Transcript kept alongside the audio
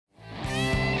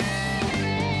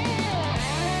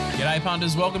G'day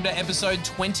punters, welcome to episode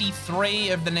 23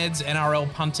 of the Neds NRL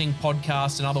Punting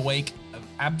Podcast. Another week of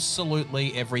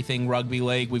absolutely everything rugby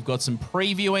league. We've got some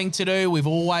previewing to do. We've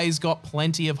always got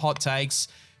plenty of hot takes.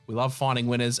 We love finding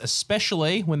winners,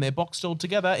 especially when they're boxed all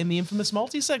together in the infamous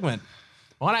multi-segment.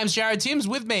 My name's Jared Timms,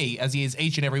 with me, as he is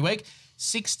each and every week,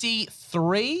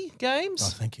 63 games?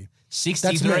 Oh, thank you.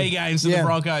 63 games for the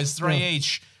Broncos, three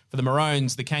each for the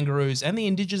Maroons, the Kangaroos, and the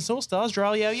Indigenous All-Stars,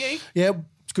 Jharal Yow Yeh. Yeah,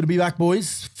 it's good to be back,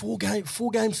 boys. Four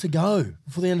games to go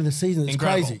before the end of the season. It's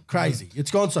Incredible. crazy.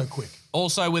 It's gone so quick.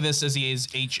 Also with us, as he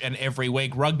is each and every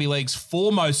week, Rugby League's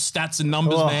foremost stats and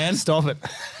numbers man. Stop it.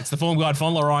 It's the form guide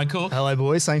fondler, Ryan Cook. Hello,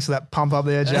 boys. Thanks for that pump up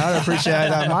there, Jared. I appreciate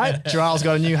that, mate. Jarrell's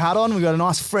got a new hat on. We've got a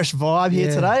nice fresh vibe here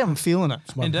today. I'm feeling it.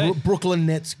 It's my Indeed. Brooklyn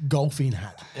Nets golfing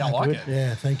hat. Yeah, I like it.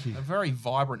 Yeah, thank you. A very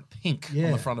vibrant pink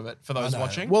on the front of it for those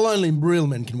watching. Well, only real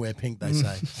men can wear pink, they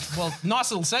say. Well,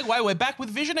 nice little segue. We're back with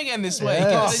Vision again this week.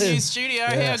 Yes. In the new studio.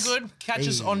 Yes. How good. Catch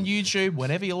us on YouTube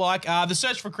whenever you like. The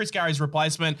search for Chris Gary's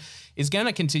replacement is going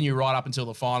to continue right up until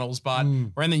the finals, but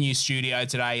we're in the new studio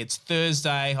today. It's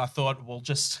Thursday. I thought we'll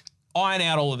just iron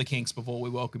out all of the kinks before we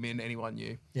welcome in anyone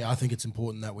new. Yeah, I think it's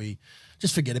important that we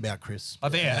just forget about Chris. I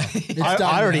think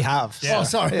I already have. Yeah. Oh,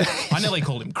 sorry. I nearly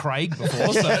called him Craig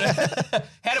before. So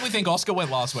how did we think Oscar went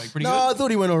last week? Pretty No, good? I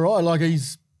thought he went all right. Like,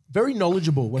 he's very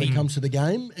knowledgeable when it comes to the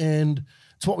game, and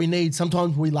it's what we need.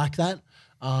 Sometimes we lack that.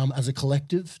 As a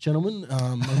collective, gentlemen,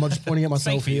 I'm not just pointing at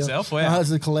myself Speak for here. yourself, wow.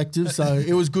 As a collective, so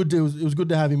it was good. It was good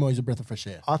to have him. He's a breath of fresh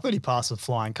air. I thought he passed with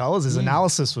flying colours. His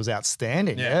analysis was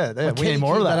outstanding. Yeah, But we can need he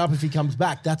more keep of that that. up if he comes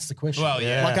back? That's the question. Well,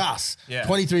 yeah. Like us, Yeah.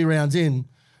 23 rounds in,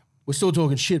 we're still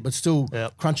talking shit, but still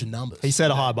Yep. crunching numbers. He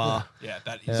set a high bar. Yeah,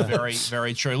 that is very,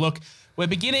 very true. Look, we're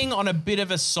beginning on a bit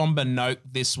of a somber note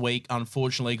this week,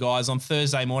 unfortunately, guys. On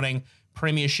Thursday morning,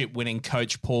 Premiership winning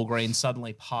coach Paul Green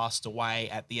suddenly passed away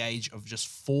at the age of just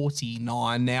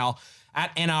 49. Now,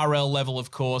 at NRL level,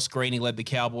 of course, Greeny led the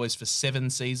Cowboys for 7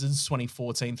 seasons,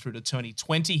 2014 through to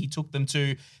 2020. He took them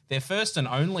to their first and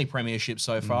only premiership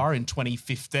so far in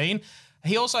 2015.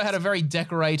 He also had a very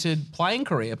decorated playing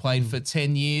career, played for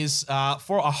 10 years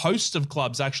for a host of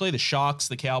clubs, actually, the Sharks,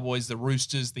 the Cowboys, the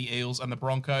Roosters, the Eels, and the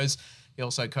Broncos. He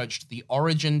also coached the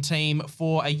Origin team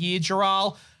for a year.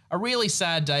 Jharal, a really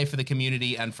sad day for the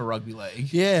community and for rugby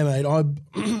league. Yeah, mate.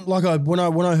 When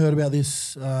I heard about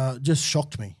this, just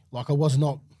shocked me. Like, I was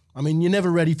not. I mean, you're never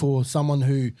ready for someone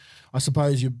who, I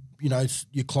suppose you're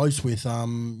close with.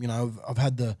 I've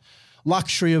had the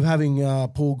luxury of having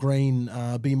Paul Green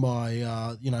be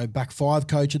my back five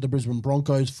coach at the Brisbane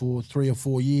Broncos for 3 or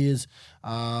 4 years.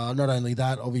 Not only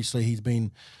that, obviously he's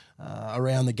been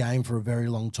around the game for a very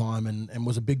long time and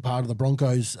was a big part of the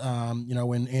Broncos,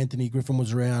 when Anthony Griffin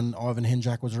was around, Ivan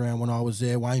Henjak was around when I was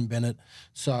there, Wayne Bennett.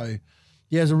 So,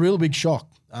 yeah, it was a real big shock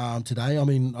today. I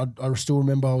mean, I still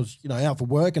remember I was, out for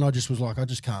work and I just was like, I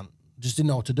just didn't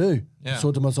know what to do. Yeah. I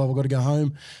thought to myself, I've got to go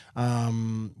home.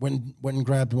 Went and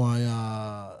grabbed my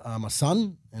my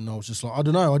son and I was just like, I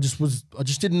don't know. I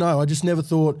just didn't know. I just never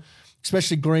thought,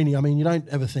 especially Greeny. I mean, you don't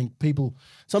ever think people.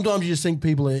 Sometimes you just think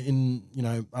people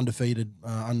are undefeated,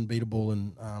 unbeatable,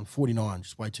 and 49,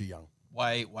 just way too young.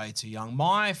 Way, way too young.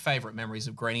 My favourite memories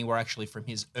of Greeny were actually from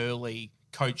his early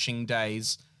coaching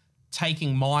days,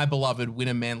 taking my beloved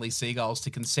Wynnum Manly Seagulls to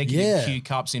consecutive Q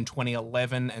Cups in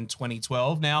 2011 and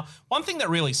 2012. Now, one thing that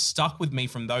really stuck with me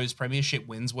from those premiership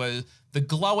wins were the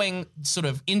glowing sort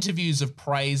of interviews of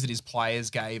praise that his players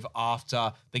gave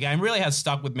after the game. Really has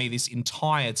stuck with me this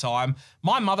entire time.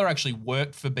 My mother actually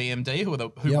worked for BMD, who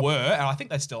were, and I think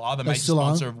they still are, the major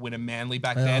sponsor of Wynnum Manly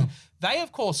back then. They,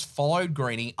 of course, followed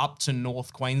Greeny up to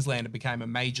North Queensland and became a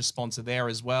major sponsor there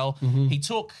as well. He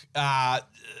took,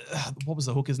 what was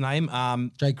the hooker's name?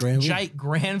 Jake Granville. Jake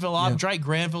Granville up. Jake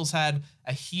Granville's had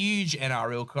a huge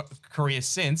NRL career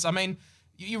since. I mean,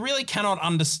 you really cannot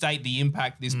understate the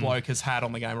impact this bloke has had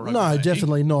on the game of rugby No, league.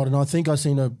 definitely not. And I think I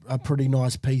seen a pretty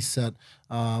nice piece that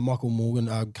Michael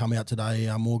Morgan come out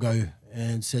today, Morgo,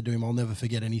 and said to him, I'll never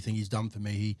forget anything he's done for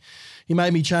me. He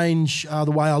made me change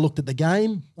the way I looked at the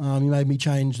game. He made me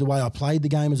change the way I played the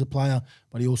game as a player,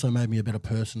 but he also made me a better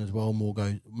person as well,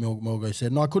 Morgo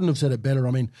said. And I couldn't have said it better.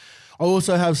 I mean, I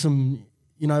also have some,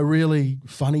 really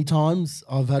funny times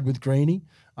I've had with Greeny.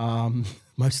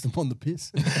 Most of them on the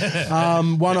piss.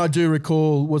 One I do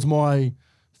recall was my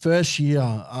first year,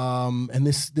 and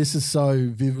this is so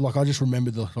vivid. Like, I just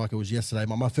remembered like it was yesterday.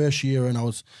 My first year, and I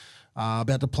was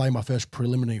about to play my first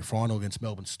preliminary final against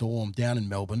Melbourne Storm down in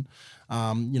Melbourne.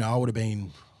 I would have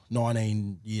been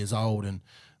 19 years old, and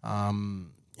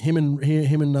him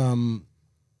and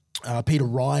Peter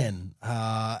Ryan,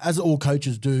 as all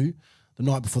coaches do, the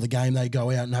night before the game they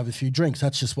go out and have a few drinks.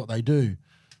 That's just what they do.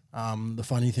 The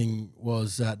funny thing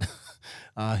was that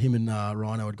him and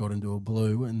Rhino had got into a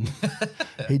blue, and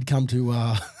he'd come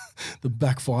to the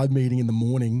back five meeting in the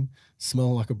morning,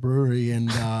 smell like a brewery, and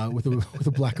with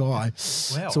a black eye.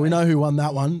 Wow, so we know who won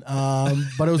that one.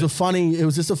 But it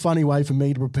was just a funny way for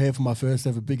me to prepare for my first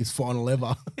ever biggest final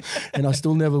ever, and I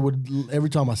still never would. Every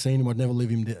time I seen him, I'd never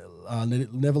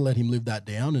never let him live that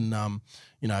down. And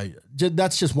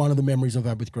that's just one of the memories I've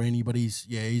had with Greenie. But he's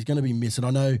going to be missed, and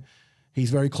I know he's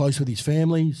very close with his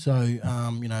family. So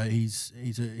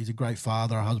he's a great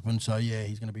father, a husband. So yeah,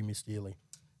 he's going to be missed dearly.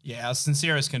 Yeah, our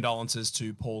sincerest condolences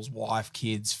to Paul's wife,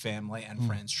 kids, family, and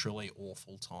friends. Truly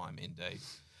awful time indeed.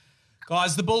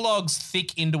 Guys, the Bulldogs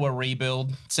thick into a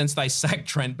rebuild. Since they sacked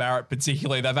Trent Barrett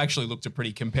particularly, they've actually looked a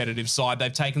pretty competitive side.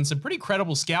 They've taken some pretty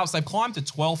credible scouts. They've climbed to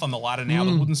 12th on the ladder now.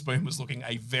 The wooden spoon was looking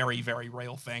a very, very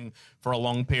real thing for a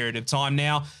long period of time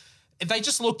now. They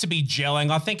just look to be gelling.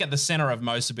 I think at the centre of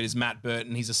most of it is Matt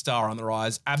Burton. He's a star on the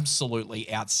rise.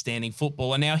 Absolutely outstanding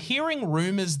footballer. Now, hearing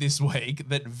rumours this week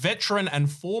that veteran and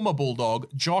former Bulldog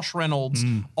Josh Reynolds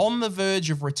on the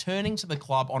verge of returning to the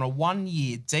club on a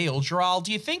 1-year deal. Jharal,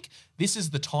 do you think this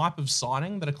is the type of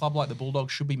signing that a club like the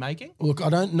Bulldogs should be making? Look, I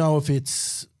don't know if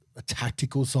it's a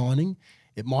tactical signing.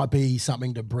 It might be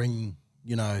something to bring,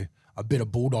 a bit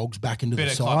of Bulldogs back into the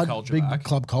side.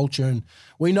 Club culture. And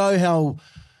we know how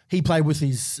he played with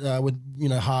his,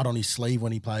 heart on his sleeve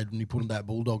when he played, when he put that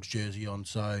Bulldogs jersey on.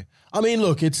 So, I mean,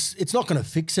 look, it's not going to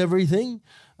fix everything.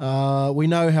 We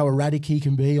know how erratic he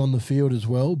can be on the field as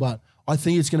well, but I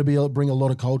think it's going to bring a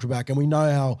lot of culture back, and we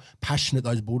know how passionate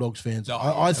those Bulldogs fans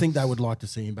are. I think they would like to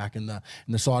see him back in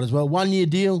the side as well. 1-year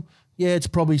deal, yeah,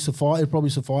 it probably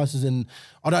suffices, and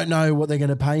I don't know what they're going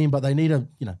to pay him, but they need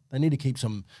to keep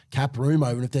some cap room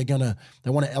over, and if they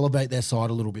want to elevate their side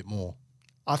a little bit more.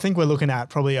 I think we're looking at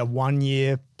probably a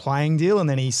 1-year playing deal, and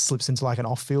then he slips into like an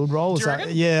off-field role.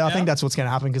 I think that's what's going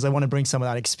to happen because they want to bring some of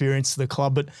that experience to the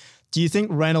club. But do you think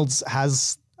Reynolds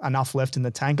has enough left in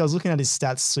the tank? I was looking at his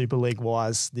stats Super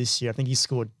League-wise this year. I think he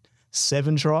scored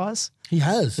 7 tries. He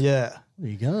has? Yeah. There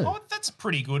you go. Oh, that's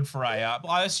pretty good for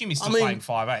I assume he's still playing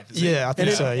 5'8", is he? Yeah, I think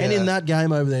so, yeah. And in that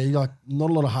game over there, not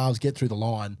a lot of halves get through the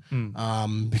line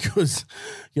because,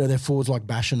 their forwards like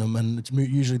bashing them, and it's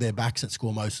usually their backs that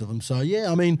score most of them. So,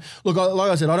 yeah, I mean, look, like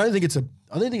I said, I don't think it's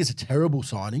a terrible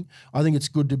signing. I think it's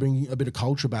good to bring a bit of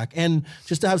culture back and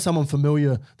just to have someone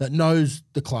familiar that knows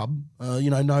the club,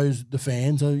 knows the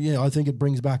fans. So, yeah, I think it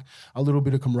brings back a little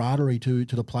bit of camaraderie to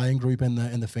the playing group and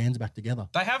the fans back together.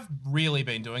 They have really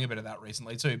been doing a bit of that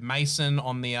recently too. Mason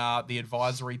on the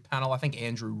advisory panel. I think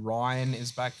Andrew Ryan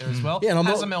is back there as well. Yeah, and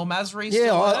Hazem El Masri.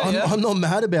 Yeah, I'm not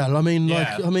mad about it. I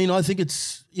mean, I think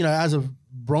it's as a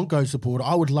Bronco supporter,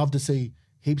 I would love to see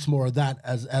heaps more of that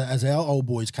as our old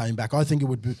boys came back. I think it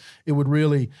would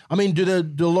really. I mean, do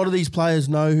a lot of these players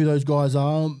know who those guys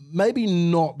are? Maybe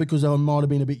not, because they might have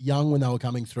been a bit young when they were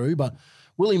coming through. But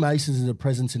Willie Mason is a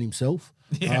presence in himself.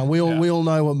 Yeah, we all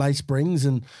know what Mace brings,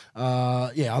 and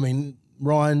I mean,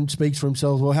 Ryan speaks for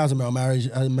himself. Well, how's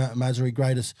Masri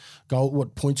greatest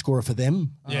point scorer for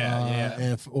them?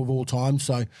 Of all time.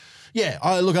 So, yeah,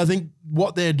 I think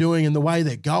what they're doing and the way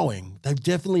they're going, they've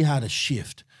definitely had a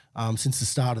shift since the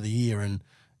start of the year,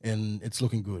 and it's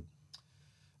looking good.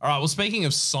 All right, well, speaking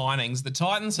of signings, the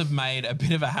Titans have made a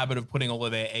bit of a habit of putting all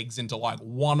of their eggs into like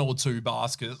 1 or 2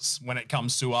 baskets when it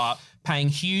comes to paying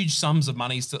huge sums of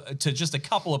money to just a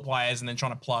couple of players and then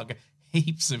trying to plug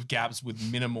heaps of gaps with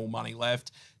minimal money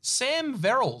left. Sam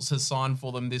Verrills has signed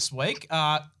for them this week.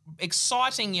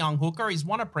 Exciting young hooker. He's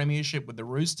won a premiership with the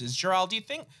Roosters. Jharal, do you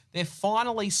think they're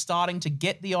finally starting to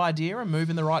get the idea and move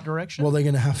in the right direction? Well, they're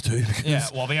going to have to. Yeah,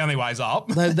 well, the only way's up.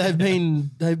 they've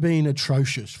been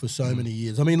atrocious for so many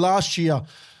years. I mean, last year,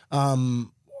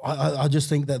 I just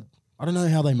think that, I don't know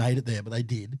how they made it there, but they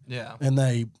did. Yeah. And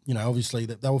they, obviously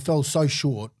they fell so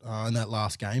short in that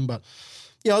last game. But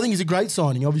yeah, I think he's a great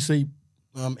signing. Obviously,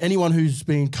 anyone who's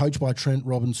being coached by Trent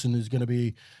Robinson is going to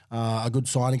be a good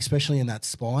signing, especially in that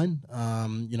spine.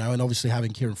 And obviously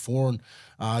having Kieran Foran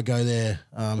go there,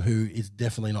 who is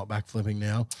definitely not backflipping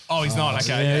now. Oh, he's not.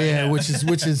 Okay, yeah. Which is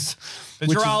the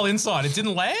Jharal inside. It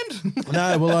didn't land.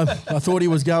 No, well, I thought he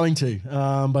was going to,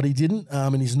 but he didn't,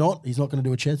 and he's not. He's not going to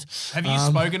do a Ches. Have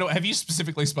you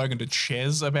specifically spoken to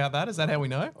Ches about that? Is that how we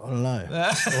know? I don't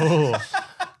know.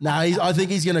 No, I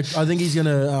think he's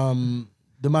gonna.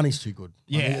 The money's too good.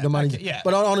 Yeah, the money's. Okay, yeah.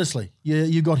 But honestly,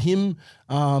 you got him,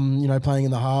 playing in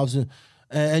the halves,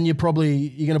 and you're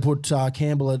going to put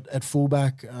Campbell at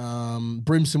fullback.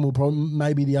 Brimson will probably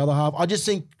maybe the other half. I just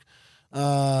think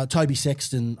Toby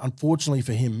Sexton, unfortunately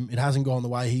for him, it hasn't gone the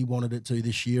way he wanted it to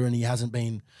this year, and he hasn't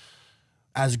been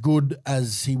as good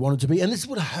as he wanted to be. And this is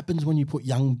what happens when you put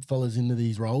young fellas into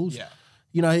these roles. Yeah.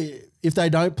 You know, if they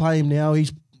don't play him now,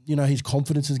 his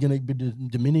confidence is going to be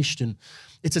diminished, and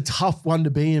it's a tough one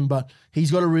to be in. But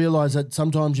he's got to realise that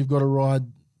sometimes you've got to ride,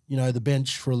 the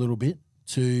bench for a little bit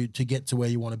to get to where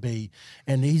you want to be.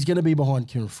 And he's going to be behind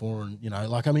Kieran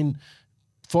Foran.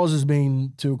 Foz has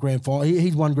been to a grand final.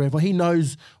 He's won grand final. He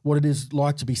knows what it is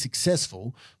like to be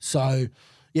successful. So,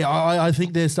 yeah, I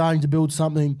think they're starting to build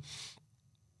something.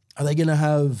 Are they going to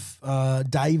have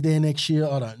Dave there next year?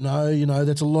 I don't know.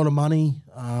 That's a lot of money.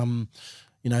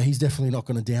 He's definitely not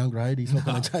going to downgrade. He's not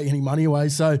going to take any money away.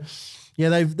 So,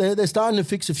 yeah, they're starting to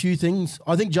fix a few things.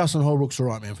 I think Justin Holbrook's the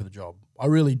right man for the job. I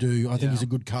really do. I think he's a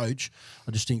good coach.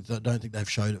 I just don't think they've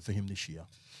showed it for him this year.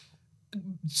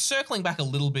 Circling back a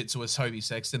little bit to a Toby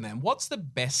Sexton then, what's the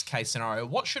best case scenario?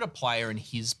 What should a player in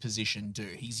his position do?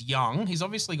 He's young. He's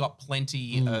obviously got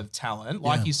plenty of talent.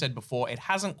 Like you said before, it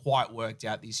hasn't quite worked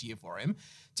out this year for him.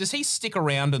 Does he stick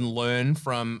around and learn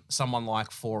from someone like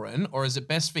Foran, or is it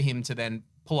best for him to then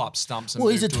pull up stumps and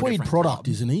he's a Tweed product,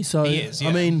 isn't he? So, he is, yeah.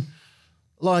 I mean,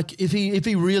 like if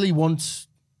he really wants,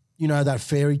 that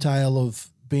fairy tale of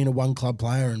being a one-club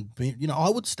player and being, I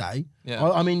would stay. Yeah.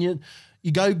 I mean,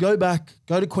 you go back,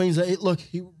 go to Queensland.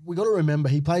 We got to remember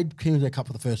he played Queensland Cup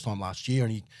for the first time last year,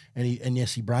 and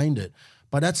yes, he brained it.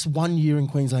 But that's 1 year in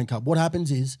Queensland Cup. What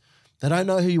happens is they don't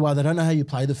know who you are. They don't know how you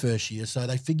play the first year, so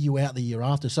they figure you out the year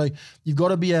after. So you've got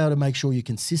to be able to make sure you're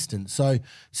consistent. So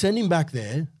send him back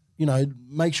there.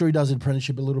 Make sure he does an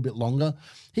apprenticeship a little bit longer.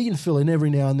 He can fill in every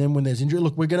now and then when there's injury.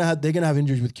 Look, they're gonna have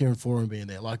injuries with Kieran Foran being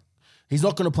there. Like, he's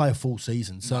not going to play a full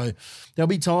season. So there'll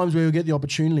be times where he'll get the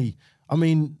opportunity. I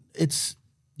mean,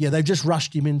 they've just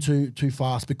rushed him in too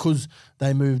fast because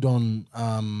they moved on.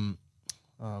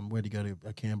 Where'd he go to?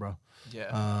 Canberra.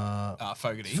 Yeah.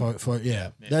 Fogarty.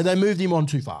 They moved him on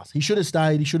too fast. He should have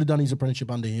stayed. He should have done his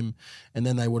apprenticeship under him, and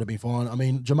then they would have been fine. I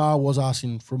mean, Jharal was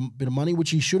asking for a bit of money, which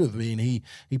he should have been. He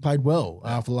played well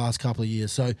for the last couple of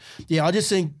years. So, yeah, I just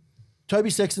think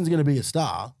Toby Sexton's going to be a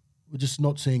star. We're just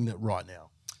not seeing that right now.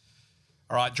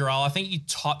 All right, Jharal, I think you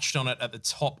touched on it at the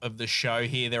top of the show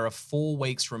here. There are 4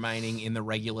 weeks remaining in the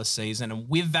regular season, and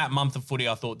with that month of footy,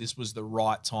 I thought this was the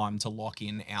right time to lock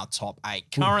in our top 8.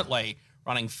 Currently,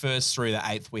 running first through the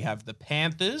 8th, we have the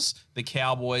Panthers, the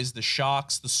Cowboys, the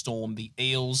Sharks, the Storm, the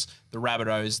Eels, the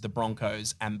Rabbitohs, the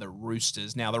Broncos, and the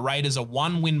Roosters. Now, the Raiders are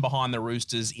 1 win behind the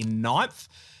Roosters in 9th.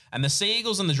 And the Sea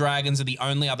Eagles and the Dragons are the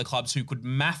only other clubs who could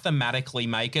mathematically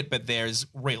make it, but there's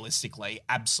realistically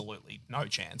absolutely no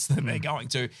chance that they're going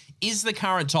to. Is the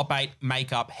current top 8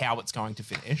 make up how it's going to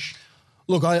finish?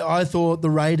 Look, I thought the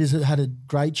Raiders had a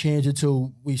great chance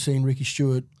until we've seen Ricky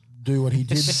Stewart do what he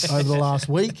did over the last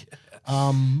week.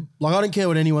 I don't care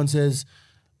what anyone says.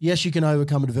 Yes, you can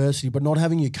overcome adversity, but not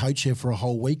having your coach here for a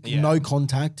whole week, no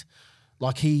contact.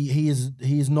 Like he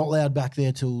is not allowed back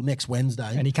there till next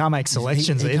Wednesday, and he can't make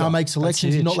selections. He can't make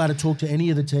selections. He's not allowed to talk to any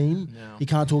of the team. No. He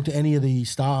can't talk to any of the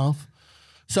staff.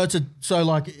 So if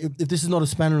this is not a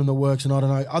spanner in the works, and I don't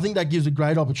know, I think that gives a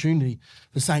great opportunity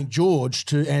for St. George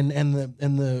to and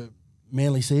the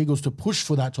Manly Sea Eagles to push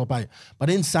for that top 8.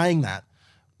 But in saying that,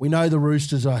 we know the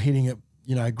Roosters are hitting it,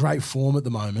 great form at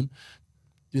the moment.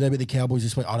 Do they beat the Cowboys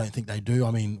this week? I don't think they do.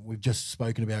 I mean, we've just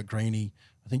spoken about Greeny.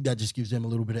 I think that just gives them a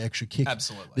little bit of extra kick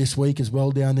this week as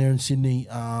well down there in Sydney.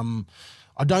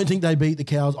 I don't think they beat the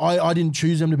Cows. I didn't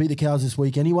choose them to beat the Cows this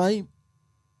week anyway.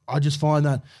 I just find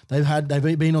that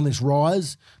they've been on this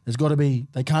rise. There's got to be,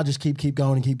 they can't just keep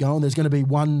going and keep going. There's going to be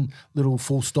one little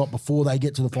full stop before they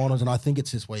get to the finals, and I think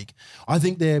it's this week. I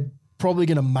think they're probably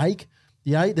going to make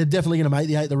the 8. They're definitely going to make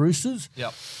the 8, the Roosters.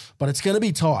 Yep. But it's going to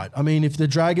be tight. I mean, if the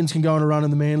Dragons can go on a run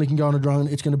and the Manly can go on a run,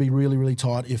 it's going to be really, really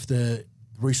tight if the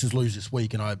Roosters lose this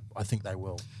week, and I think they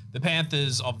will. The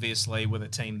Panthers, obviously, were the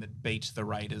team that beat the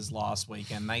Raiders last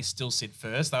week, and they still sit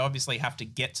first. They obviously have to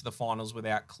get to the finals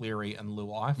without Cleary and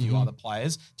Luai, a few other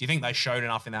players. Do you think they showed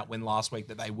enough in that win last week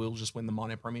that they will just win the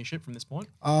minor premiership from this point?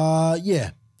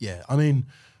 Yeah. I mean,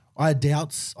 I had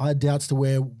doubts to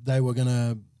where they were going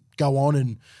to go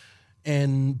on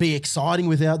and be exciting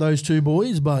without those 2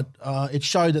 boys, but it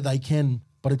showed that they can.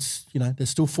 But it's there's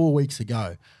still 4 weeks to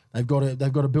go. They've got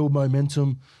to build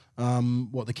momentum.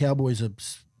 The Cowboys are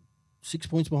 6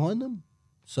 points behind them,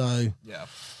 so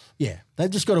they've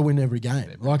just got to win every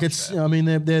game. Like it's, I mean,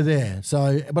 they're there.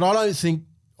 So, but I don't think,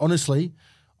 honestly,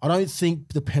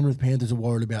 the Penrith Panthers are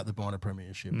worried about the minor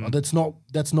premiership. That's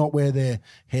not where their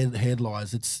head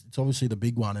lies. It's obviously the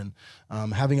big one,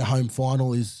 and having a home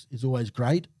final is always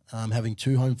great. Having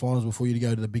 2 home finals before you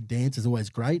go to the big dance is always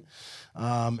great,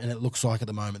 and it looks like at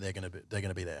the moment they're going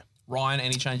to be there. Ryan,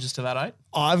 any changes to that 8?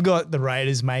 I've got the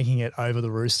Raiders making it over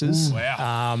the Roosters. Ooh,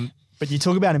 wow. But you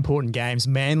talk about important games.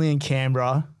 Manly and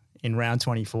Canberra in round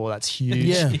 24, that's huge.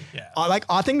 Yeah.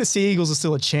 I think the Sea Eagles are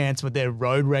still a chance, but their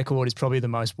road record is probably the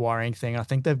most worrying thing. I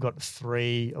think they've got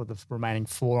 3 of the remaining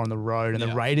 4 on the road, and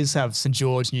the Raiders have St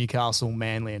George, Newcastle,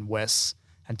 Manly, and West,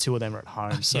 and 2 of them are at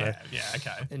home. So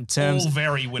okay. In terms, all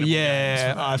very winnable games.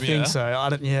 Yeah, I think so. I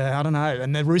don't know.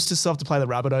 And the Roosters still have to play the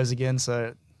Rabbitohs again,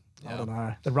 so I don't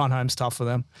know. The run home's tough for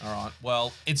them. All right.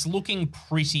 Well, it's looking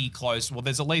pretty close. Well,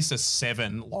 there's at least a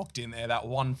 7 locked in there, that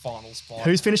one final spot.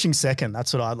 Who's finishing second?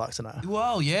 That's what I'd like to know.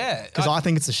 Well, yeah. Because I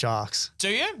think it's the Sharks. Do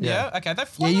you? Yeah. Okay. They've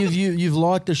Yeah, you've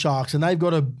liked the Sharks, and they've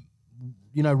got a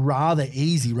rather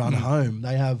easy run home.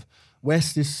 They have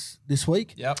West this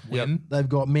week. Yep. Win. They've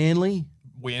got Manly.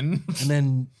 Win. And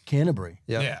then Canterbury.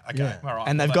 Yeah. Okay. Yeah. All right.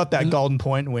 And they've got that Golden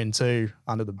Point win too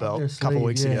under the belt a couple of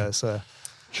weeks ago. So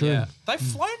true. Yeah. They've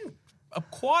flown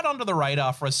quite under the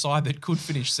radar for a side that could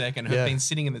finish second, who've been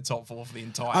sitting in the top 4 for the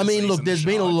entire season. I mean, look, there's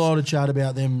been a lot of chat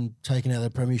about them taking out the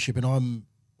premiership, and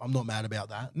I'm not mad about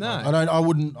that. No. I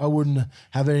wouldn't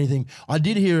have anything. I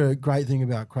did hear a great thing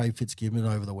about Craig Fitzgibbon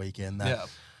over the weekend that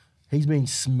he's been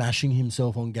smashing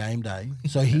himself on game day,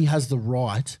 so he has the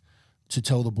right to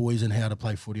tell the boys and how to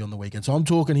play footy on the weekend. So I'm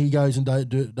talking he goes and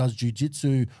does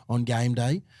jiu-jitsu on game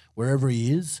day, wherever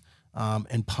he is,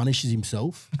 and punishes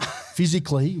himself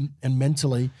physically and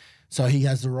mentally. So he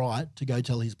has the right to go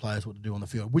tell his players what to do on the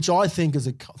field, which I think is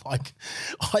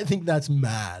I think that's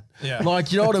mad. Yeah.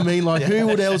 Like, you know what I mean? Like,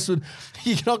 who else would?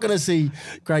 You're not going to see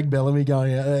Craig Bellamy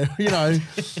going out there.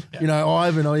 You know,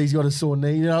 Ivan, he's got a sore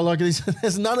knee. You know, like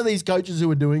there's none of these coaches who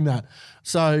are doing that.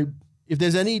 So if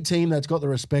there's any team that's got the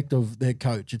respect of their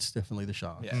coach, it's definitely the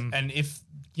Sharks. Yeah. And if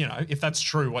that's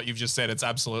true, what you've just said, it's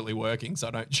absolutely working.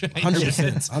 So don't change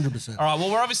 100%. All right.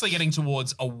 Well, we're obviously getting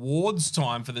towards awards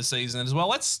time for the season as well.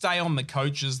 Let's stay on the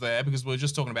coaches there because we were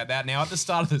just talking about that. Now, at the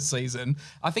start of the season,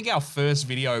 I think our first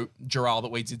video, Jharal,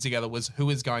 that we did together was who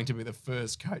is going to be the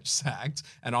first coach sacked.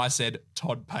 And I said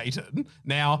Todd Payton.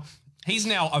 Now, he's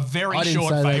now a very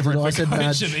short favourite for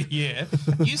Coach of the Year.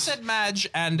 You said Madge,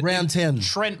 and round 10.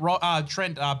 Trent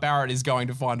Barrett is going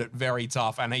to find it very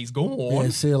tough, and he's gone. Yeah,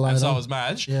 see you later. And so is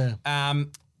Madge. Yeah.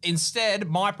 Instead,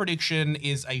 my prediction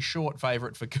is a short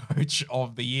favourite for Coach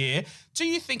of the Year. Do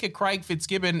you think a Craig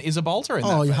Fitzgibbon is a bolter in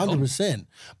that field? 100%.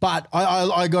 But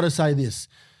I got to say this.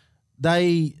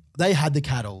 They had the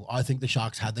cattle. I think the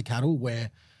Sharks had the cattle, where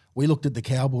we looked at the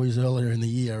Cowboys earlier in the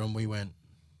year and we went,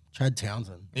 Chad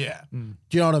Townsend. Yeah. Do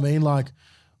you know what I mean? Like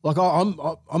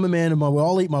I'm a man of my word.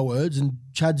 I'll eat my words, and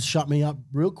Chad's shut me up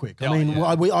real quick.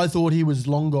 I thought he was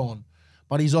long gone,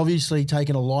 but he's obviously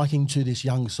taken a liking to this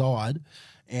young side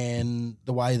and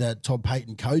the way that Todd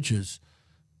Payton coaches.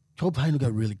 Todd Payton will go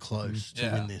really close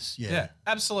to win this. Yeah,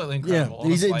 absolutely incredible.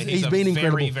 Yeah, he's been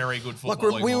incredible. Very, very good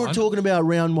footballing. Like we were talking about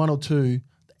round 1 or 2,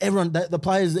 everyone, the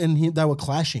players and him, they were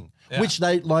clashing, which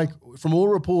they, like, from all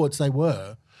reports, they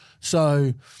were.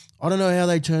 So I don't know how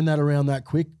they turned that around that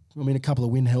quick. I mean, a couple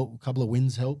of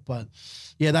wins help, but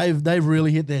yeah, they've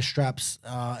really hit their straps.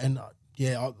 And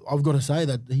I've got to say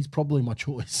that he's probably my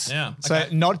choice. Yeah. So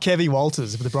not Kevy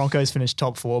Walters, but the Broncos finished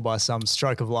top 4 by some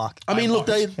stroke of luck. I mean, look,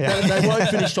 they won't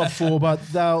finish top 4, but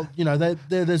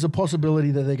there's a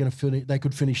possibility that they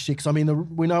could finish 6. I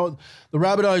mean, we know the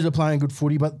Rabbitohs are playing good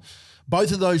footy, but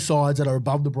both of those sides that are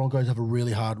above the Broncos have a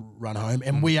really hard run home,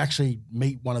 and we actually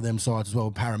meet one of them sides as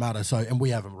well, Parramatta. So, and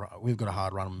we've got a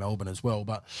hard run in Melbourne as well.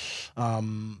 But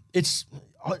it's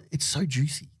so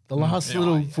juicy. The last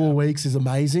 4 weeks is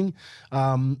amazing.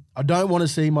 I don't want to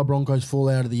see my Broncos fall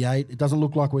out of the 8. It doesn't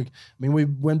look like we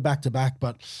went back to back,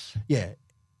 but yeah,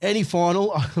 any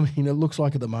final. I mean, it looks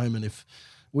like at the moment if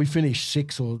we finish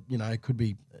 6, or it could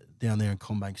be down there in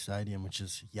CommBank Stadium, which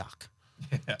is yuck.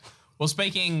 Yeah. Well,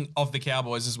 speaking of the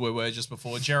Cowboys, as we were just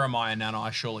before, Jeremiah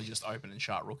Nanai surely just open and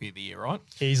shut Rookie of the Year, right?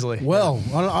 Easily. Well,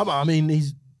 I mean, he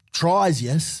tries,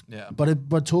 yes. Yeah.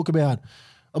 But talk about,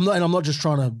 I'm not just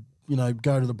trying to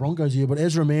go to the Broncos here, but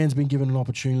Ezra Mann's been given an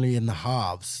opportunity in the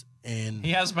halves, and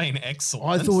he has been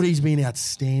excellent. I thought he's been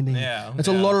outstanding. Yeah. It's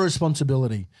a lot of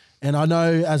responsibility, and I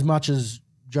know as much as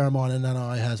Jeremiah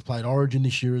Nanai has played Origin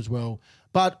this year as well,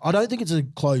 but I don't think it's a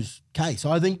closed case.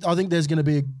 I think there's going to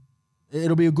be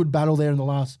it'll be a good battle there in the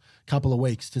last couple of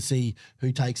weeks to see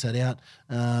who takes that out.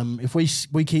 If we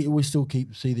still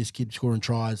see this kid scoring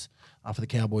tries for the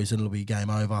Cowboys, then it'll be game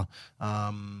over.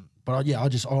 But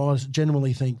I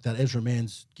genuinely think that Ezra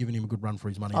Mann's given him a good run for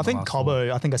his money. I think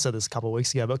Cobbo, I think I said this a couple of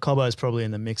weeks ago, but Cobbo's probably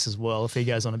in the mix as well if he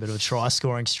goes on a bit of a try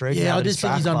scoring streak. Yeah, I just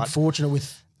think he's unfortunate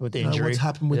with the injury. What's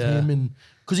happened with him, and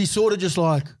because he's sort of just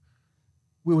like,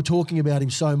 we were talking about him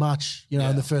so much,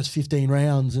 in the first 15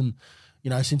 rounds, and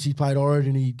since he played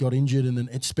Origin, he got injured, and then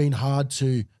it's been hard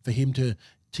for him to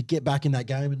get back in that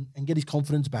game and get his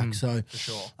confidence back. So, for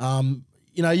sure.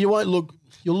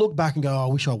 You'll look back and go, oh,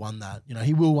 I wish I won that.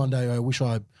 He will one day. I wish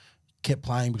I kept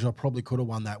playing because I probably could have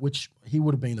won that, which he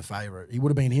would have been the favourite. He would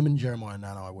have been him and Jeremiah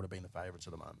Nano. I would have been the favourites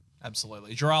at the moment.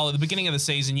 Absolutely. Jharal, at the beginning of the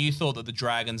season, you thought that the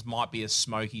Dragons might be a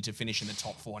smoky to finish in the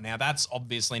top 4. Now, that's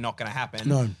obviously not going to happen.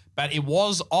 No. But it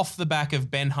was off the back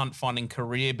of Ben Hunt finding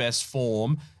career best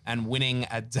form and winning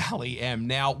at Dally M.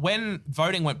 Now, when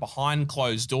voting went behind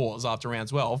closed doors after round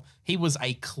 12, he was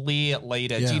a clear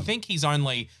leader. Yeah. Do you think he's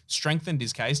only strengthened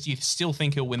his case? Do you still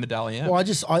think he'll win the Dally M? Well,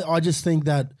 I just think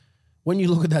that when you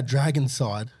look at that Dragons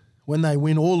side, when they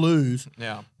win or lose,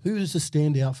 who's to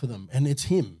stand out for them? And it's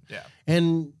him. Yeah.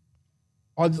 And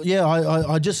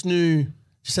I just knew,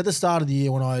 just at the start of the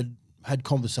year when I had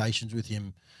conversations with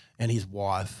him and his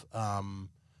wife,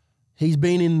 he's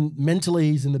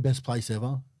mentally he's in the best place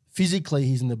ever. Physically,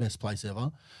 he's in the best place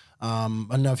ever. I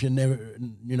don't know if you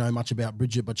know much about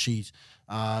Bridget, but she's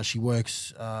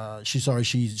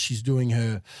doing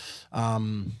her,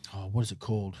 what is it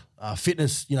called?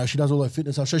 Fitness. She does all her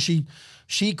fitness stuff. So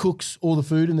she cooks all the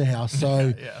food in the house.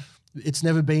 So it's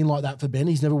never been like that for Ben.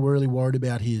 He's never really worried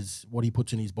about what he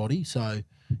puts in his body. So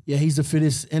he's the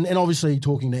fittest. And obviously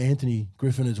talking to Anthony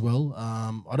Griffin as well.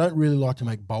 I don't really like to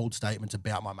make bold statements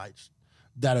about my mates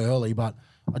that early, but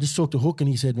I just talked to Hook and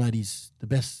he said, mate, he's the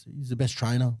best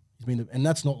trainer. And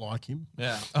that's not like him.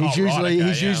 Yeah. He's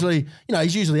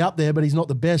usually up there, but he's not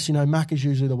the best. Mac is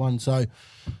usually the one. So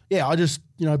I just,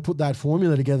 put that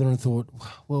formula together and thought,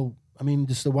 well, I mean,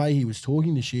 just the way he was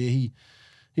talking this year, he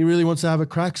really wants to have a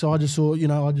crack. So I just thought,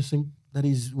 I just think that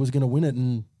he was going to win it,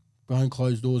 and behind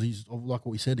closed doors, he's like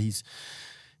what we said, he's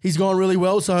gone really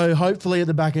well. So hopefully at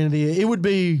the back end of the year, it would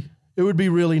be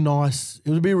really nice. It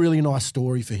would be a really nice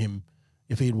story for him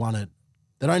if he had won it.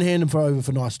 They don't hand him over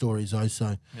for nice stories, though,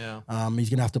 so he's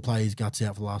going to have to play his guts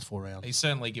out for the last 4 rounds. He's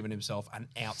certainly given himself an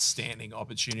outstanding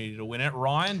opportunity to win it.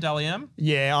 Ryan, Dally M?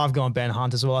 Yeah, I've gone Ben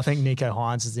Hunt as well. I think Nico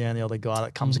Hines is the only other guy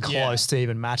that comes close to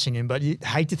even matching him, but you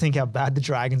hate to think how bad the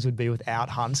Dragons would be without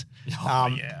Hunt.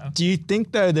 Do you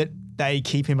think, though, that they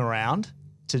keep him around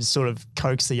to sort of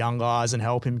coax the young guys and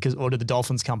help him, or do the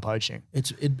Dolphins come poaching?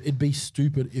 It'd be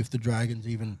stupid if the Dragons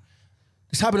even...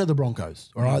 This happened at the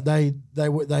Broncos, all right?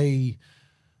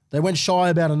 They went shy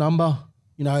about a number.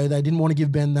 They didn't want to give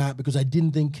Ben that because they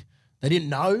didn't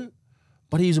know.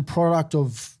 But he's a product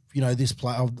of, this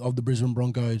play of the Brisbane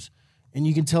Broncos. And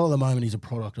you can tell at the moment he's a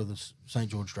product of the St.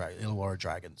 George Illawarra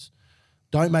Dragons.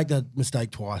 Don't make that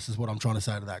mistake twice is what I'm trying to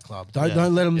say to that club.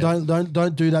 Don't let him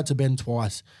don't do that to Ben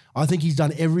twice. I think he's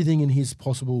done everything in his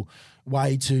possible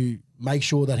way to make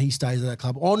sure that he stays at that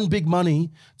club on big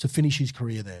money to finish his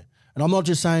career there. And I'm not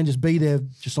just saying just be there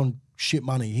just on shit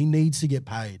money. He needs to get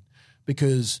paid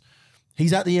because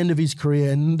he's at the end of his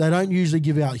career, and they don't usually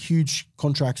give out huge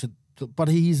contracts, but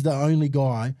he's the only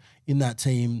guy in that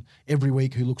team every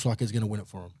week who looks like he's going to win it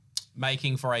for him.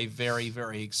 Making for a very,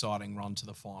 very exciting run to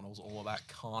the finals. All of that,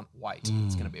 can't wait.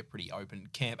 It's going to be a pretty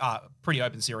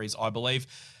open series, I believe.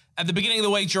 At the beginning of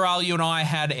the week, Jharal, you and I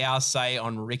had our say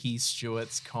on Ricky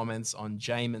Stewart's comments on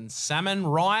Jamin Salmon.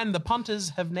 Ryan, the punters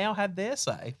have now had their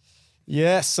say.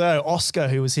 Yeah, so Oscar,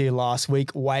 who was here last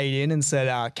week, weighed in and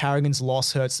said Carrigan's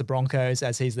loss hurts the Broncos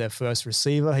as he's their first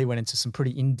receiver. He went into some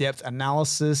pretty in-depth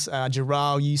analysis.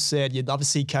 Jharal, you said you'd love to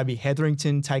see Kobe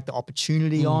Hetherington take the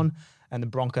opportunity on, and the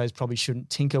Broncos probably shouldn't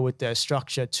tinker with their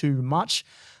structure too much.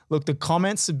 Look, the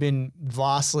comments have been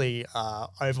vastly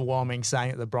overwhelming,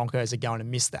 saying that the Broncos are going to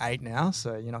miss the 8 now,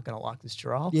 so you're not going to like this,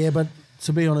 Jharal. Yeah, but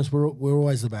to be honest, we're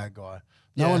always the bad guy.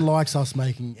 No one likes us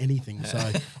making anything, so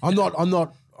I'm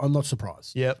not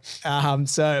surprised. Yep.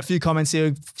 So a few comments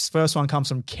here. First one comes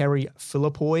from Kerry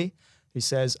Philippoy, who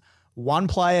says, "One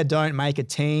player don't make a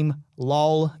team.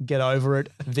 Lol, get over it.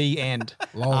 The end."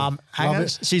 Lol. Hang on.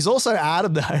 She's also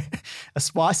added, though, a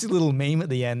spicy little meme at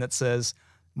the end that says,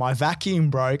 "My vacuum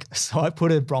broke, so I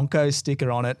put a Bronco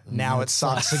sticker on it. Now it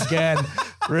sucks again."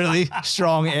 Really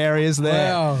strong areas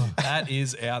there. Wow. That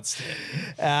is outstanding.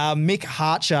 Mick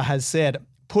Harcher has said,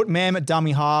 "Put Mam at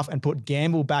dummy half and put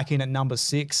Gamble back in at number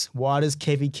 6. Why does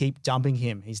Kevy keep dumping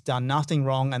him? He's done nothing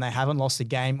wrong and they haven't lost a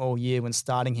game all year when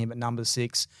starting him at number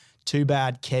 6. Too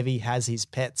bad Kevy has his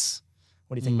pets."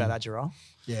 What do you think about that, Jharal?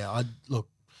 Yeah,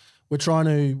 we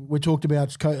talked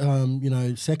about,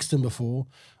 Sexton before.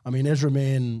 I mean, Ezra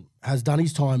Mann has done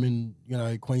his time in,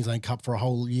 Queensland Cup for a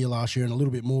whole year last year and a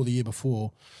little bit more the year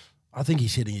before. I think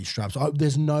he's hitting his straps.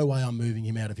 There's no way I'm moving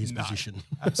him out of his position.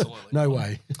 Absolutely. No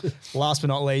way. Last but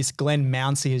not least, Glenn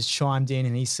Mounsey has chimed in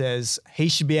and he says he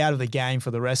should be out of the game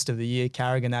for the rest of the year.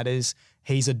 Carrigan, that is.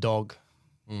 He's a dog.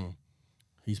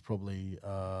 He's probably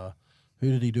who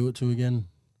did he do it to again?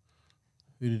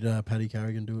 Who did Paddy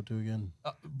Carrigan do it to again?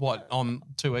 On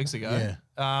 2 weeks ago?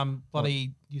 Yeah.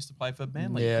 Bloody used to play for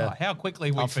Manly. Yeah. God, how quickly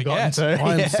we I've forget.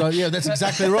 forgotten too. That's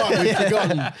exactly right. We've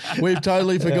forgotten. We've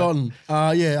totally forgotten.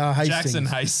 Hastings. Jackson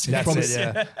Hastings. That's Probably-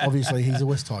 it, yeah. Obviously, he's a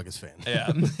West Tigers fan.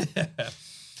 Yeah.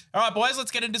 All right, boys,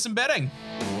 let's get into some betting.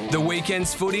 The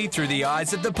weekend's footy through the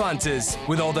eyes of the punters,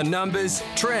 with all the numbers,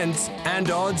 trends, and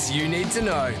odds you need to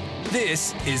know.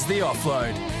 This is the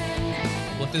Offload.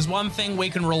 Well, if there's one thing we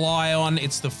can rely on,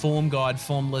 it's the form guide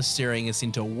formula steering us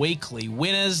into weekly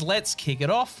winners. Let's kick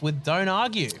it off with Don't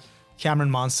Argue.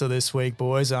 Cameron Munster this week,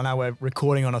 boys. I know we're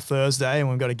recording on a Thursday and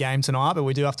we've got a game tonight, but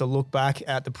we do have to look back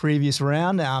at the previous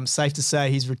round. Safe to say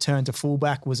his return to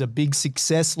fullback was a big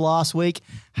success last week.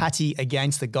 Hattie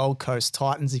against the Gold Coast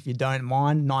Titans, if you don't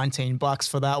mind. $19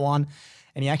 for that one.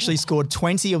 And he actually scored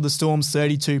 20 of the Storm's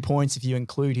 32 points if you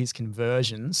include his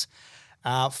conversions.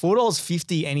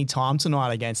 $4.50 any time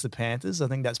tonight against the Panthers. I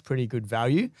think that's pretty good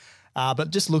value.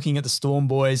 But just looking at the Storm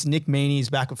boys, Nick Meaney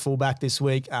is back at fullback this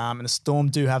week, and the Storm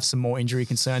do have some more injury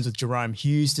concerns with Jerome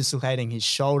Hughes dislocating his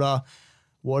shoulder.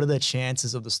 What are the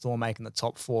chances of the Storm making the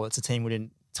top four? It's a team we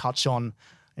didn't touch on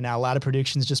in our ladder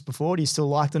predictions just before. Do you still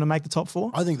like them to make the top four?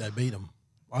 I think they beat them.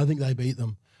 I think they beat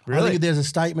them. Really? I think there's a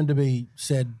statement to be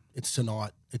said. It's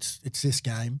tonight. It's this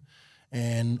game,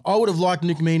 and I would have liked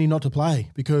Nick Meaney not to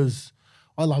play because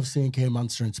I love seeing Cam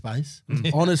Munster in space.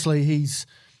 Honestly, he's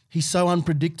so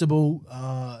unpredictable.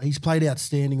 He's played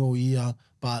outstanding all year,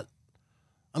 but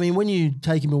I mean, when you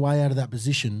take him away out of that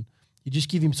position, you just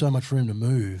give him so much room to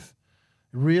move.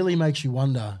 It really makes you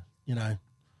wonder,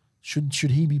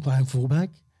 should he be playing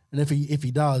fullback? And if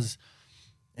he does,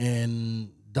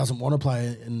 and doesn't want to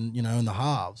play in the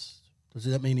halves, does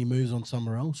that mean he moves on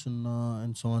somewhere else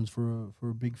and signs for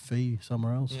a big fee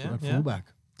somewhere else for a fullback?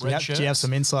 Do you have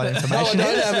some inside information? No,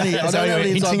 I don't have any. I don't have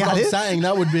any inside. I'm saying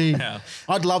that would be. Yeah.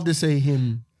 I'd love to see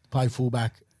him play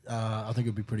fullback. I think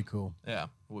it'd be pretty cool. Yeah,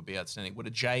 it would be outstanding. Would a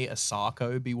Jay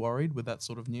Asako be worried with that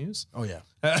sort of news? Oh yeah.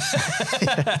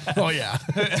 Oh yeah.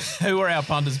 Who are our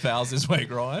punters pals this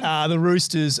week, Ryan? The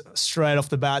Roosters straight off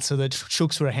the bat. So the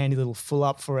Chooks were a handy little full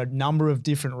up for a number of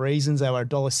different reasons. They were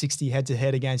 $1.60 head to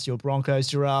head against your Broncos,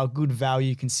 Jharal. Good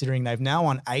value considering they've now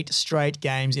won 8 straight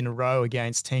games in a row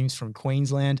against teams from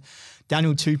Queensland.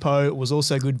 Daniel Tupou was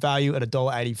also good value at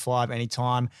 $1.85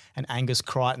 anytime, and Angus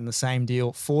Crichton, the same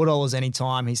deal, $4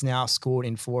 anytime. He's now scored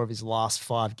in 4 of his last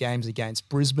 5 games against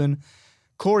Brisbane.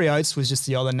 Corey Oates was just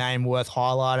the other name worth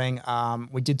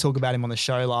highlighting. We did talk about him on the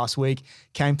show last week.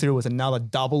 Came through with another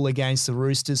double against the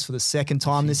Roosters for the second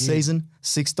time this season,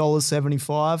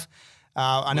 $6.75.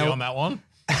 I know on that one.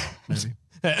 Maybe.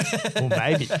 Well,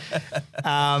 maybe.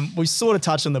 We sort of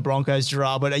touched on the Broncos,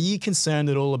 Jharal, but are you concerned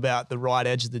at all about the right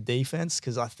edge of the defense?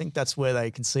 Because I think that's where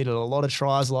they conceded a lot of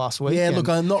tries last week. Yeah, look,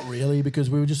 I'm not really because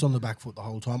we were just on the back foot the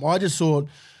whole time. I just thought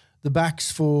the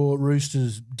backs for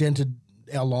Roosters dented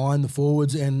our line, the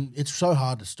forwards, and it's so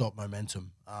hard to stop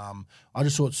momentum. I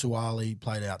just thought Suwali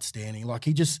played outstanding. Like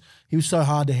he was so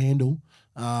hard to handle.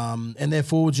 And their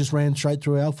forwards just ran straight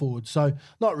through our forwards. So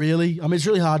not really. I mean, it's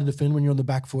really hard to defend when you're on the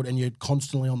back foot and you're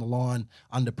constantly on the line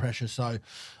under pressure. So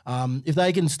if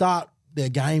they can start their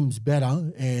games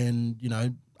better and,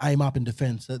 aim up in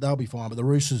defence, they'll be fine. But the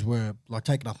Roosters were,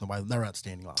 taking nothing away. They were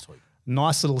outstanding last week.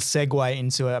 Nice little segue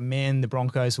into a man the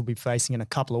Broncos will be facing in a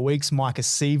couple of weeks, Micah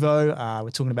Sivo. We're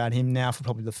talking about him now for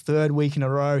probably the 3rd week in a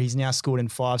row. He's now scored in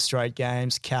 5 straight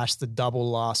games, cashed the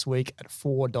double last week at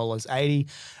 $4.80.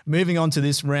 Moving on to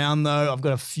this round, though, I've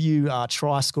got a few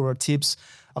try scorer tips.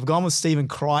 I've gone with Stephen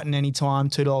Crichton anytime,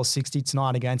 $2.60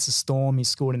 tonight against the Storm. He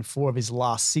scored in 4 of his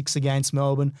last 6 against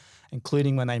Melbourne,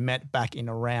 including when they met back in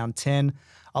round 10.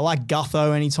 I like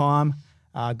Gutho anytime.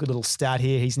 Good little stat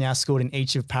here. He's now scored in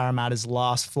each of Parramatta's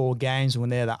last 4 games when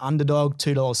they're the underdog,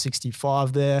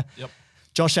 $2.65 there. Yep.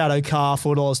 Josh Adokar,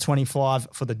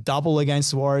 $4.25 for the double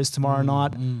against the Warriors tomorrow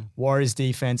night. Warriors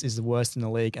defense is the worst in the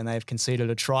league, and they've conceded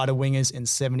a try to wingers in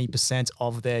 70%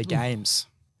 of their games.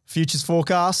 Futures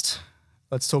forecast.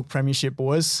 Let's talk Premiership,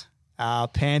 boys.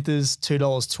 Panthers,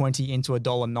 $2.20 into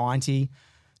 $1.90.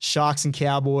 Sharks and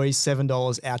Cowboys,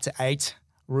 $7 out to $8.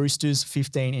 Roosters,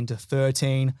 15 into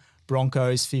 13.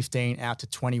 Broncos, 15 out to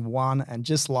 21. And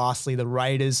just lastly, the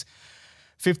Raiders,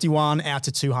 51 out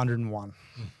to 201.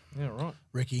 Yeah, right.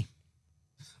 Ricky.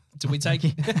 Do we take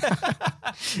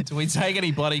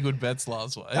any bloody good bets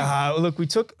last week? Look, we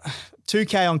took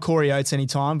 2K on Corey Oates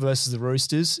anytime versus the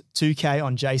Roosters, 2K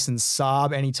on Jason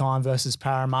Saab anytime versus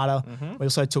Parramatta. We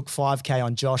also took 5K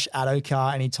on Josh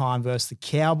Adokar anytime versus the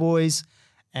Cowboys.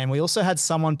 And we also had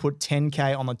someone put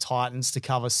 10K on the Titans to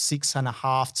cover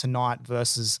 6.5 tonight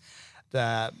versus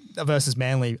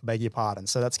Manly, beg your pardon.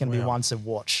 So that's going to be one to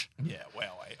watch. Yeah,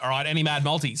 well, all right, any mad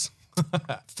multis?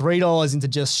 $3 into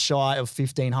just shy of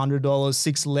 $1,500.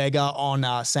 6 legger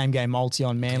on same game multi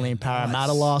on Manly and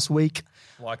Parramatta last week.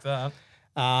 Like that.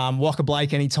 Walker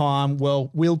Blake anytime. Will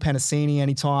Penasini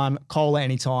anytime. Kohler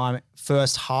anytime.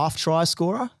 First half try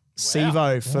scorer.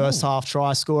 Sivo first half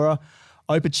try scorer.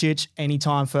 Opacic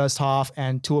anytime first half.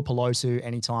 And Tuipulotu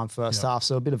anytime first half.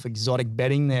 So a bit of exotic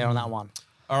betting there on that one.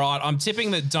 All right, I'm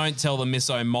tipping that Don't Tell the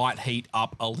Misso might heat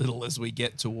up a little as we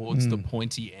get towards the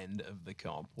pointy end of the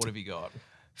comp. What have you got?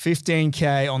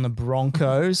 15K on the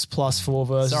Broncos, +4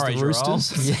 versus the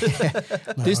Roosters.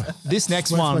 Yeah. This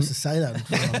next one. Supposed to say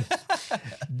that.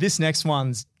 This next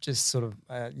one's just sort of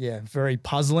very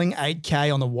puzzling.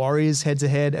 8K on the Warriors head to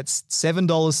head. It's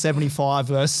 $7.75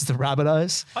 versus the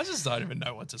Rabbitohs. I just don't even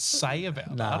know what to say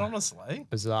about that, honestly.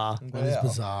 Bizarre. That is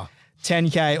bizarre.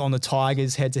 10K on the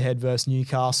Tigers head-to-head versus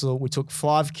Newcastle. We took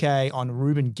 5K on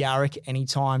Ruben Garrick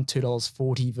anytime,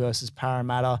 $2.40 versus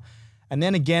Parramatta. And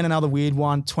then again, another weird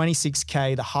one,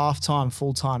 26K, the halftime,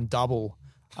 full-time double.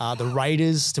 The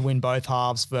Raiders to win both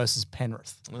halves versus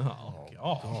Penrith. Oh,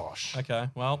 gosh. Okay,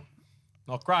 well,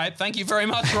 not great. Thank you very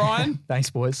much, Ryan.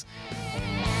 Thanks, boys.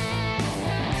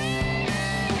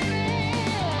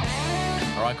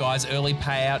 All right, guys, early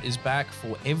payout is back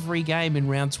for every game in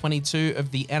round 22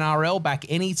 of the NRL. Back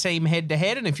any team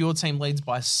head-to-head, and if your team leads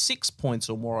by 6 points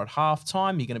or more at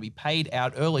halftime, you're going to be paid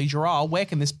out early. Jharal, where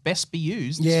can this best be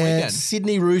used this weekend?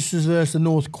 Sydney Roosters versus the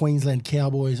North Queensland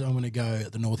Cowboys. I'm going to go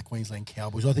at the North Queensland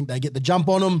Cowboys. I think they get the jump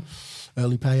on them.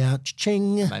 Early payout,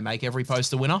 ching. They make every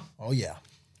post a winner. Oh, yeah.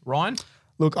 Ryan?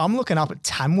 Look, I'm looking up at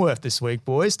Tamworth this week,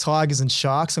 boys. Tigers and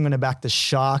Sharks. I'm going to back the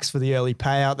Sharks for the early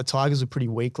payout. The Tigers were pretty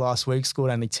weak last week, scored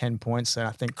only 10 points, and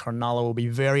I think Cronulla will be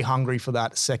very hungry for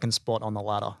that second spot on the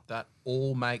ladder. That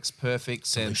all makes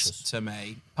sense to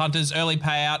me. Punters, early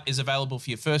payout is available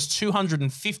for your first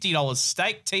 $250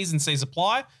 stake. T's and C's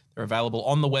apply. They're available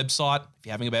on the website. If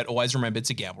you're having a bet, always remember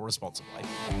to gamble responsibly.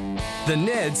 The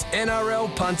Neds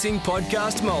NRL Punting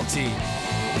Podcast Multi.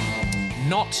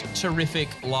 Not terrific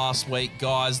last week,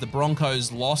 guys. The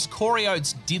Broncos lost. Corey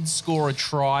Oates did score a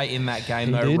try in that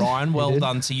game, Ryan. Well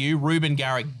done to you. Ruben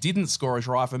Garrick didn't score a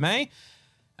try for me.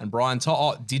 And Brian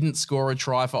To'o didn't score a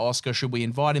try for Oscar. Should we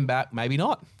invite him back? Maybe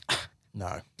not.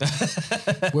 No.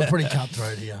 We're pretty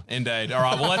cutthroat here. Indeed. All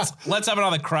right, well, let's have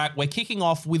another crack. We're kicking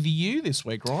off with you this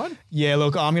week, Ryan. Yeah,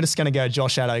 look, I'm just going to go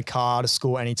Josh Adokar to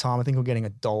score anytime. I think we're getting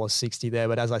 $1.60 there.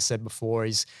 But as I said before,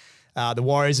 the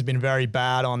Warriors have been very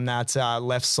bad on that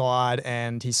left side,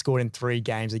 and he scored in 3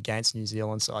 games against New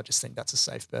Zealand, so I just think that's a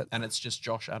safe bet. And it's just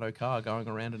Josh Adokar going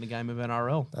around in a game of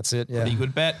NRL. That's it, yeah. Pretty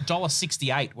good bet.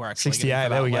 $1.68 we're actually 68,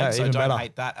 there we go, so even don't better.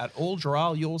 hate that at all.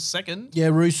 Jharal, you're second. Yeah,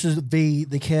 Roosters v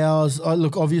the Cows.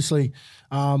 Look, obviously,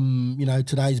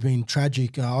 today's been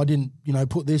tragic. I didn't,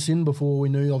 put this in before we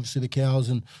knew, obviously, the Cows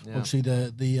and obviously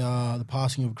the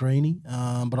passing of Greeny.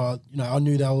 But I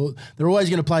knew they're always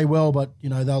going to play well, but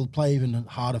they'll play even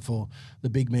harder for the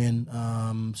big man.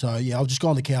 I'll just go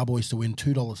on the Cowboys to win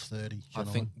 $2.30. I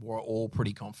think we're all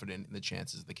pretty confident in the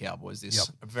chances of the Cowboys.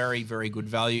 This very, very good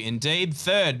value indeed.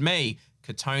 Third, me,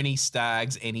 Katoni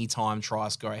Staggs, anytime try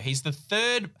scorer. He's the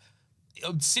third.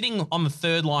 Sitting on the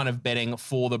third line of betting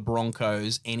for the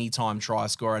Broncos, anytime try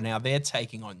scorer. Now, they're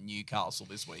taking on Newcastle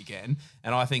this weekend,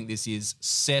 and I think this is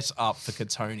set up for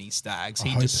Katoni Staggs.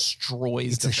 He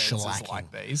destroys defenses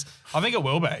like these. I think it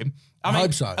will be. I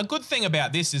hope so. A good thing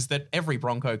about this is that every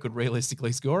Bronco could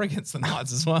realistically score against the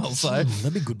Knights as well. So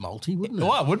that'd be good multi, wouldn't it?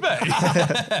 Well, it would be.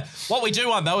 What we do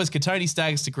want, though, is Katoni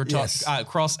Staggs to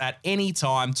cross at any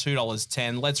time,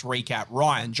 $2.10. Let's recap.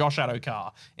 Ryan, Josh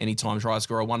Adokar, anytime try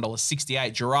scorer,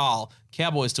 $1.68. Jharal,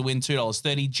 Cowboys to win,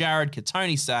 $2.30. Jared,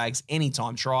 Katoni Staggs,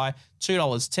 anytime try,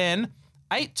 $2.10.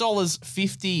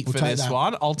 $8.50 for this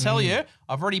one. I'll tell you,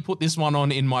 I've already put this one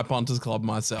on in my Punters Club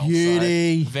myself.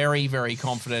 Beauty. So very, very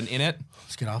confident in it.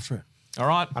 Let's get after it. All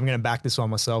right. I'm going to back this one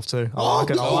myself too. I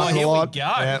like it. I like it a lot. Here we go.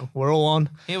 Yeah, we're all on.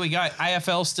 Here we go.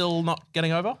 AFL still not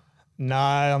getting over? No,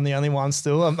 I'm the only one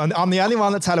still. I'm the only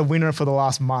one that's had a winner for the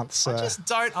last month. So. I just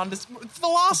don't understand. For the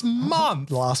last month?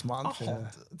 The last month,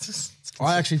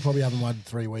 I actually probably haven't won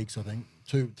 3 weeks, I think.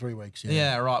 3 weeks, yeah.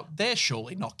 Yeah, right. They're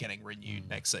surely not getting renewed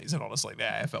next season, honestly, the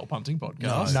AFL punting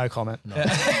podcast. No comment. No.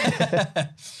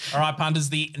 All right, punters,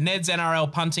 the Neds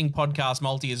NRL Punting Podcast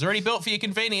Multi is already built for your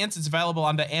convenience. It's available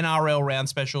under NRL Round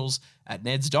specials at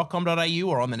neds.com.au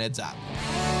or on the Neds app.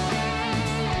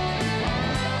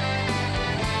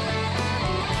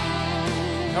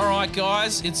 All right,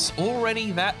 guys, it's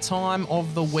already that time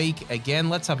of the week again.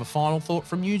 Let's have a final thought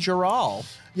from you, Jharal.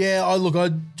 Yeah, I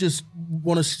just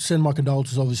want to send my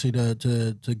condolences, obviously,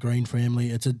 to Green family.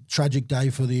 It's a tragic day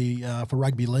for the for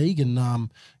rugby league, and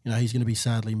he's going to be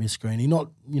sadly missed. Green. I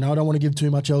don't want to give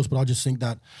too much else, but I just think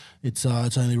that it's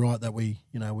only right that we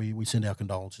send our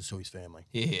condolences to his family.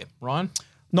 Yeah, Ryan.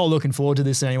 Not looking forward to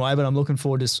this anyway, but I'm looking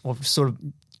forward to sort of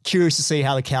curious to see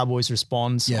how the Cowboys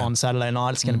respond on Saturday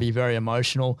night. It's going to be very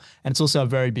emotional, and it's also a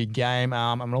very big game.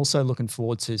 I'm also looking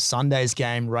forward to Sunday's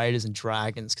game, Raiders and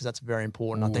Dragons, because that's very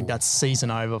important. I think that's season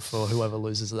over for whoever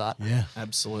loses that. Yeah,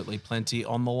 absolutely. Plenty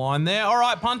on the line there. All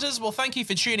right, punters. Well, thank you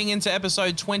for tuning in to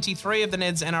episode 23 of the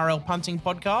Neds NRL Punting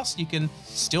Podcast. You can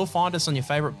still find us on your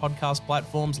favourite podcast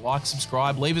platforms. Like,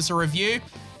 subscribe, leave us a review.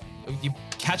 You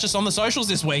catch us on the socials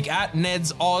this week at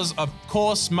Neds Oz. Of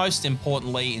course, most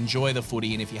importantly, enjoy the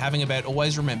footy. And if you're having a bet,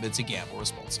 always remember to gamble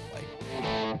responsibly.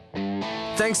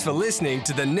 Thanks for listening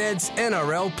to the Neds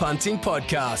NRL Punting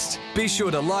Podcast. Be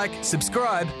sure to like,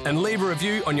 subscribe, and leave a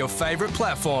review on your favourite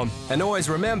platform. And always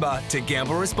remember to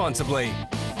gamble responsibly.